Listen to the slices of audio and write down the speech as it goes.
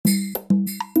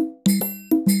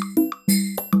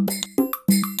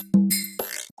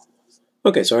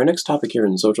Okay, so our next topic here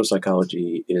in social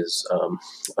psychology is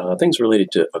things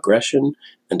related to aggression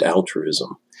and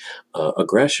altruism.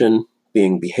 Aggression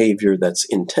being behavior that's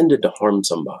intended to harm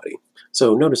somebody.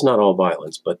 So notice not all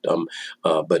violence, but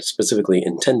specifically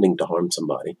intending to harm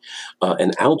somebody.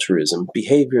 And altruism,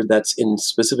 behavior that's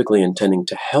specifically intending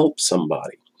to help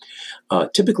somebody.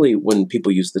 Typically, when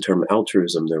people use the term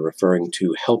altruism, they're referring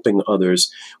to helping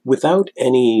others without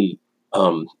any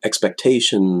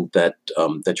expectation that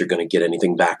you're going to get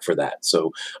anything back for that.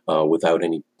 So, without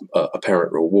any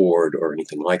apparent reward or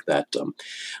anything like that.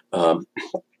 Um,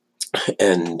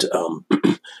 and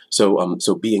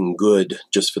so being good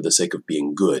just for the sake of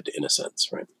being good, in a sense,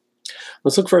 right?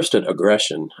 Let's look first at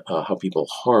aggression, how people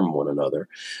harm one another.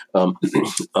 Um,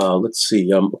 let's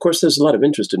see. Of course, there's a lot of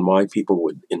interest in why people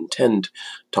would intend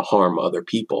to harm other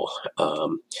people,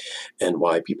 and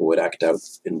why people would act out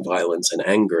in violence and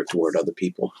anger toward other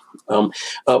people.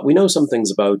 We know some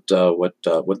things about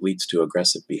what leads to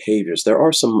aggressive behaviors. There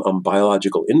are some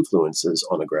biological influences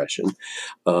on aggression,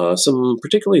 some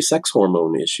particularly sex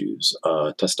hormone issues.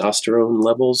 Testosterone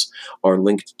levels are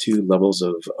linked to levels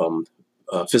of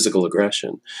physical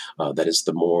aggression. That is,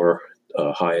 the more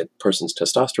high a person's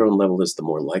testosterone level is, the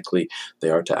more likely they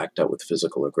are to act out with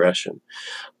physical aggression.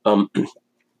 Um,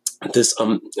 this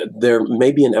There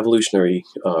may be an evolutionary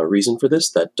reason for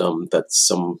this, that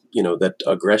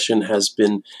aggression has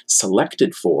been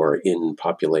selected for in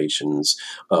populations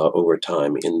over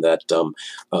time, in that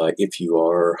if you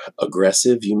are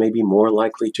aggressive, you may be more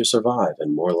likely to survive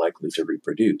and more likely to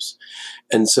reproduce.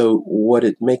 And so what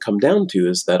it may come down to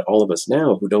is that all of us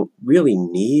now, who don't really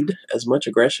need as much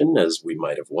aggression as we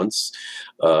might have once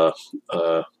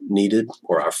needed,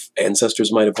 or our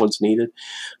ancestors might have once needed,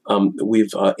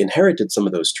 we've inherited some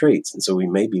of those traits. And so we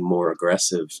may be more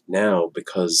aggressive now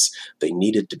because they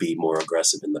needed to be more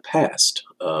aggressive in the past.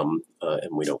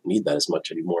 And we don't need that as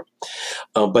much anymore.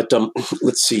 But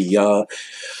let's see.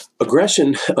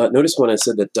 Aggression. Notice when I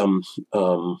said that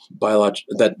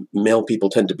that male people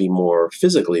tend to be more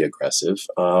physically aggressive.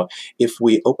 If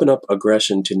we open up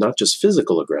aggression to not just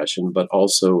physical aggression, but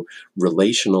also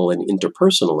relational and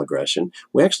interpersonal aggression,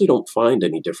 we actually don't find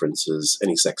any differences,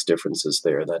 any sex differences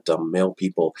there. That male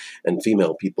people and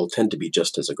female people tend to be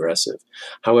just as aggressive.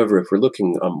 However, if we're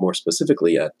looking more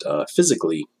specifically at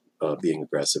physically being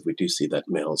aggressive, we do see that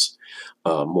males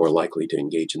more likely to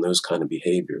engage in those kind of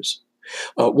behaviors.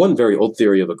 One very old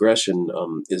theory of aggression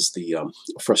is the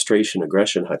frustration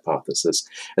aggression hypothesis,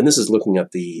 and this is looking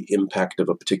at the impact of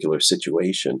a particular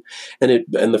situation. And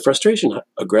the frustration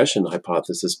aggression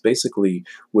hypothesis basically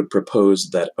would propose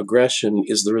that aggression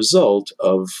is the result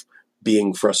of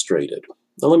being frustrated.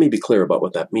 Now, let me be clear about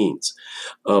what that means.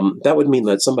 That would mean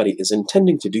that somebody is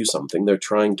intending to do something, they're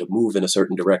trying to move in a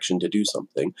certain direction to do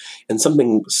something, and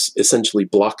something essentially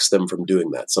blocks them from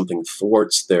doing that. Something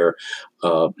thwarts their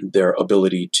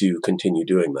ability to continue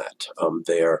doing that.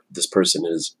 This person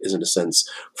is in a sense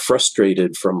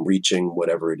frustrated from reaching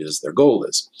whatever it is their goal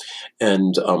is,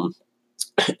 and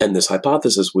and this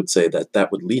hypothesis would say that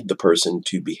that would lead the person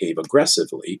to behave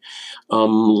aggressively,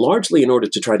 largely in order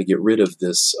to try to get rid of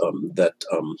the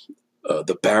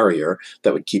barrier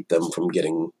that would keep them from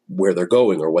getting where they're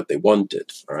going or what they wanted.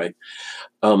 All right.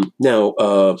 Now,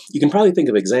 you can probably think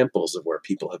of examples of where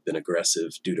people have been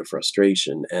aggressive due to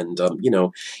frustration. And,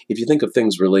 if you think of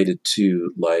things related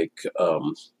to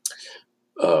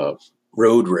uh,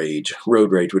 road rage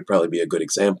would probably be a good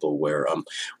example where a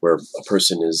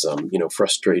person is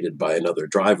frustrated by another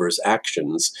driver's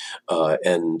actions,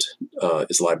 and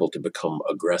is liable to become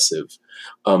aggressive.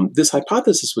 This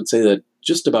hypothesis would say that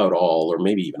just about all, or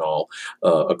maybe even all,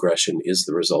 aggression is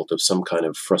the result of some kind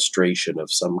of frustration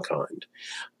of some kind.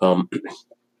 Um,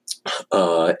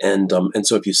 and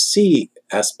so if you see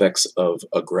aspects of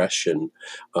aggression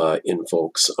in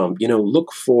folks,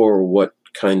 look for what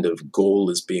kind of goal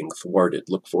is being thwarted.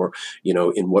 Look for,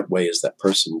 in what way is that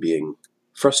person being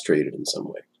frustrated in some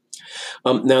way.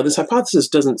 Now, this hypothesis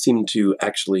doesn't seem to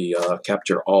actually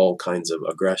capture all kinds of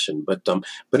aggression, but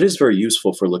it is very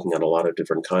useful for looking at a lot of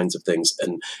different kinds of things,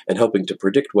 and helping to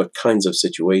predict what kinds of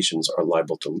situations are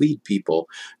liable to lead people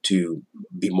to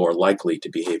be more likely to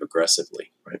behave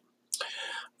aggressively, right?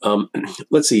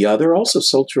 Let's see. There are also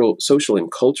social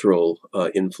and cultural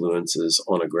influences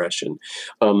on aggression.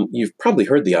 You've probably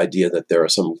heard the idea that there are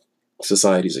some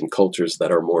societies and cultures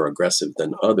that are more aggressive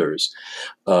than others,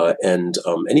 and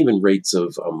even rates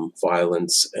of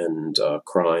violence and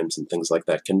crimes and things like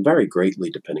that can vary greatly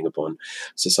depending upon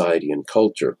society and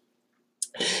culture.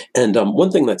 And one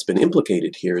thing that's been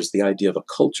implicated here is the idea of a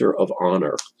culture of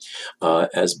honor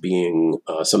as being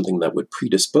something that would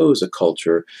predispose a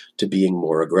culture to being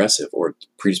more aggressive, or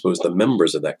predispose the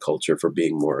members of that culture for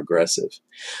being more aggressive.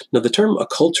 Now, the term a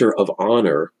culture of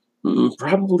honor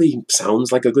probably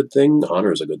sounds like a good thing.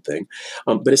 Honor is a good thing,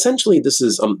 but essentially, this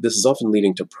is often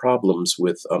leading to problems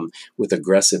with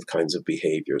aggressive kinds of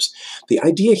behaviors. The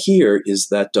idea here is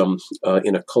that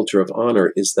in a culture of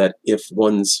honor is that if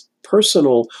one's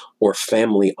personal or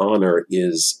family honor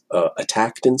is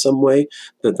attacked in some way,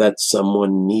 that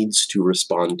someone needs to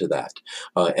respond to that,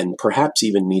 and perhaps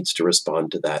even needs to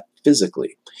respond to that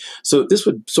physically. So this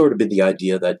would sort of be the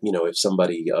idea that, if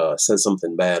somebody says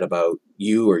something bad about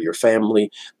you or your family,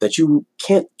 that you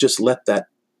can't just let that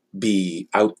be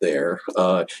out there.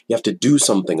 You have to do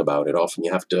something about it. Often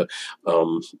you have to,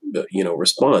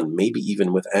 respond, maybe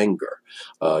even with anger.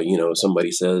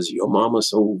 Somebody says, your mama's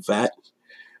so fat,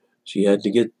 she had to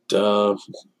get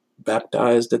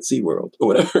baptized at SeaWorld or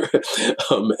whatever.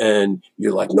 And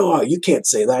you're like, no, you can't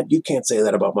say that. You can't say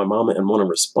that about my mama, and want to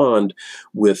respond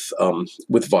with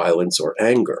violence or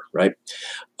anger, right?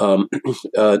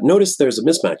 Notice there's a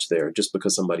mismatch there. Just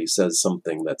because somebody says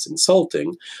something that's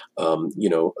insulting,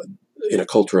 in a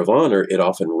culture of honor, it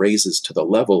often raises to the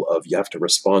level of you have to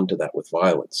respond to that with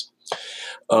violence.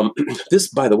 This,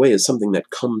 by the way, is something that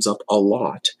comes up a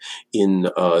lot in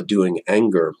doing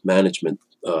anger management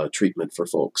treatment for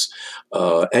folks.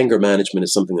 Anger management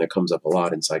is something that comes up a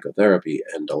lot in psychotherapy,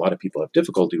 and a lot of people have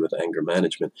difficulty with anger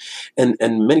management. And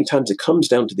many times it comes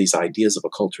down to these ideas of a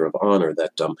culture of honor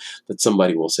that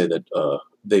somebody will say that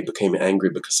they became angry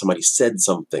because somebody said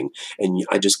something, and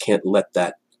I just can't let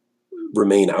that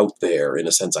remain out there. In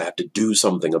a sense, I have to do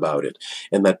something about it.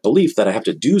 And that belief that I have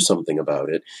to do something about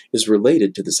it is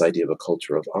related to this idea of a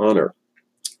culture of honor.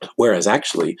 Whereas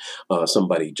actually,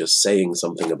 somebody just saying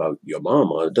something about your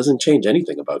mama doesn't change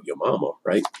anything about your mama,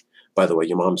 right? By the way,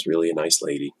 your mom's really a nice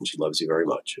lady, and she loves you very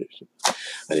much.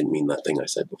 I didn't mean that thing I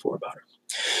said before about her.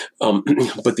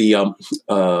 But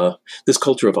this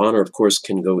culture of honor, of course,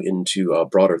 can go into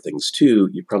broader things too.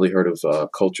 You've probably heard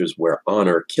of cultures where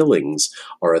honor killings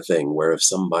are a thing, where if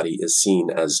somebody is seen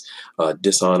as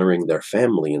dishonoring their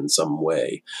family in some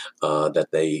way, that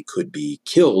they could be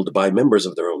killed by members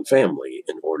of their own family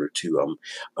in order to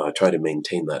try to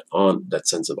maintain that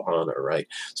sense of honor, right?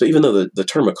 So even though the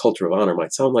term a culture of honor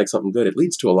might sound like something good, it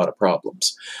leads to a lot of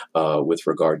problems with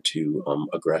regard to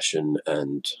aggression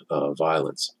and violence.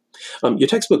 Your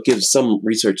textbook gives some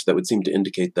research that would seem to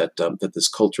indicate that this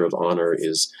culture of honor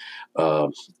is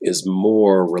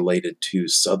more related to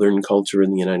Southern culture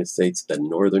in the United States than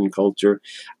Northern culture.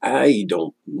 I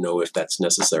don't know if that's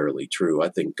necessarily true. I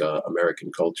think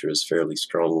American culture is fairly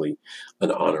strongly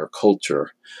an honor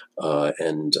culture,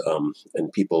 and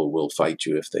people will fight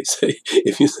you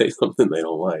if you say something they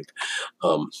don't like.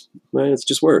 Well, it's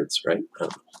just words, right?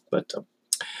 But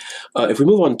if we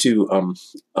move on to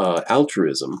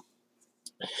altruism.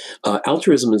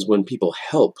 Altruism is when people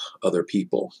help other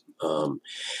people,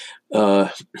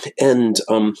 and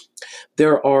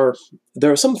there are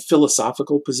some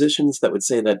philosophical positions that would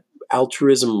say that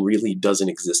altruism really doesn't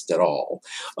exist at all.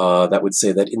 That would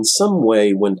say that in some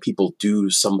way, when people do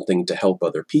something to help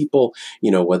other people,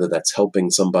 whether that's helping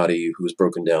somebody who's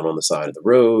broken down on the side of the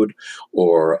road,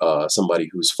 or somebody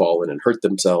who's fallen and hurt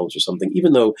themselves or something,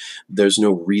 even though there's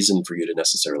no reason for you to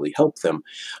necessarily help them,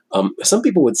 some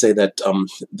people would say that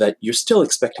that you're still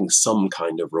expecting some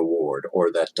kind of reward, or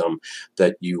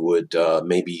that you would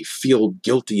maybe feel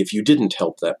guilty if you didn't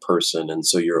help that person, and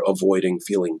so you're avoiding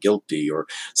feeling guilty or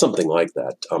something like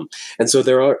that. And so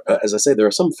there are, as I say, there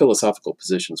are some philosophical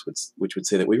positions which would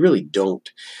say that we really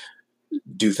don't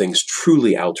do things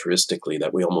truly altruistically,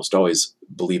 that we almost always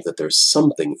believe that there's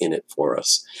something in it for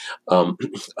us.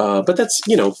 But that's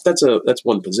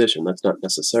one position. That's not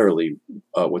necessarily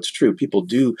what's true. People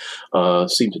do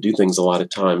seem to do things a lot of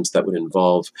times that would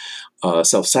involve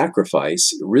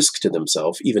self-sacrifice, risk to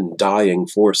themselves, even dying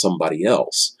for somebody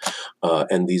else.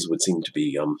 And these would seem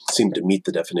to meet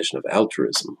the definition of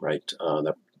altruism, right?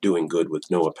 That doing good with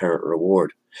no apparent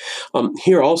reward.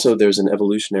 Here also, there's an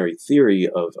evolutionary theory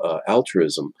of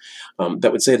altruism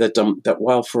that would say that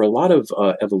while for a lot of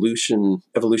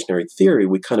evolutionary theory,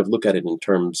 we kind of look at it in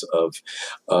terms of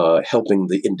helping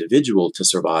the individual to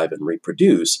survive and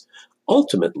reproduce,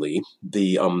 ultimately,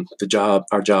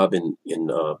 our job in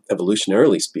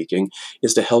evolutionarily speaking,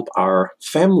 is to help our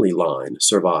family line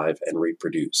survive and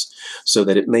reproduce, so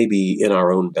that it may be in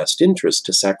our own best interest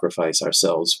to sacrifice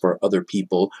ourselves for other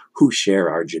people who share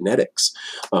our genetics,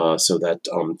 so that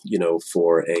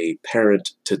for a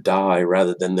parent to die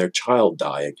rather than their child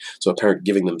dying, so a parent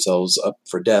giving themselves up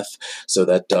for death so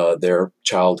that their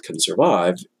child can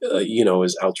survive,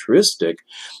 is altruistic.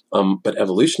 But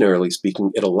evolutionarily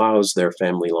speaking, it allows their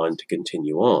family line to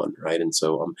continue on, right? And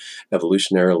so,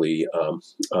 evolutionarily,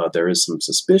 there is some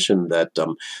suspicion that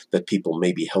that people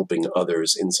may be helping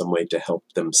others in some way to help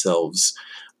themselves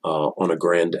on a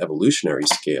grand evolutionary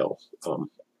scale.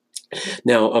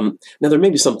 Now there may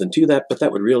be something to that, but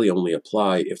that would really only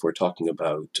apply if we're talking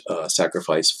about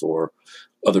sacrifice for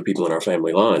other people in our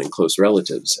family line and close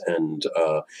relatives. And,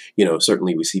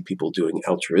 certainly we see people doing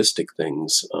altruistic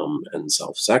things and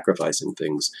self-sacrificing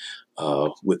things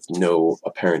with no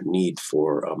apparent need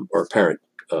for, or apparent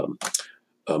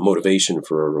motivation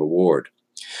for a reward.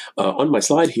 On my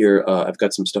slide here, I've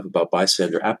got some stuff about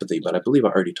bystander apathy, but I believe I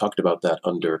already talked about that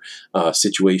under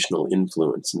situational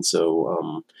influence, and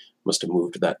so must have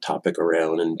moved that topic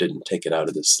around and didn't take it out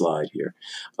of this slide here.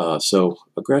 So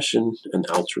aggression and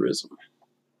altruism.